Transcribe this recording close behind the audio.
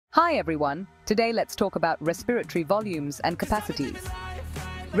Hi everyone, today let's talk about respiratory volumes and capacities.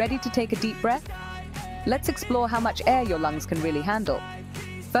 Ready to take a deep breath? Let's explore how much air your lungs can really handle.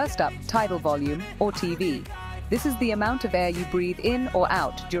 First up, tidal volume, or TV. This is the amount of air you breathe in or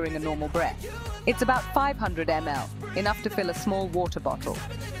out during a normal breath. It's about 500 ml, enough to fill a small water bottle.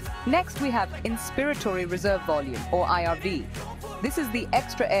 Next we have Inspiratory Reserve Volume, or IRV. This is the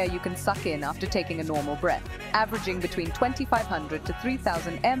extra air you can suck in after taking a normal breath, averaging between 2,500 to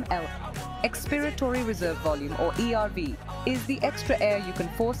 3,000 ml. Expiratory Reserve Volume, or ERV, is the extra air you can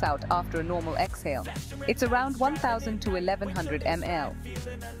force out after a normal exhale. It's around 1,000 to 1,100 ml.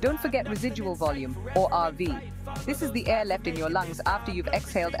 Don't forget Residual Volume, or RV. This is the air left in your lungs after you've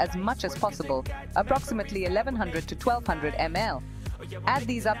exhaled as much as possible, approximately 1,100 to 1,200 ml. Add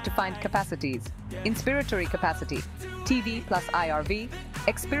these up to find capacities: Inspiratory Capacity, TV+IRV,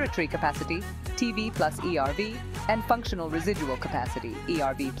 Expiratory Capacity, TV+ERV, and Functional Residual Capacity,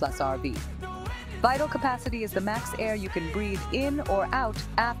 ERV+RV. Vital capacity is the max air you can breathe in or out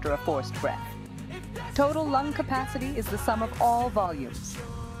after a forced breath. Total lung capacity is the sum of all volumes.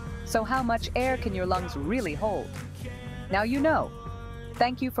 So how much air can your lungs really hold? Now you know.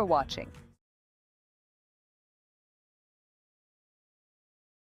 Thank you for watching.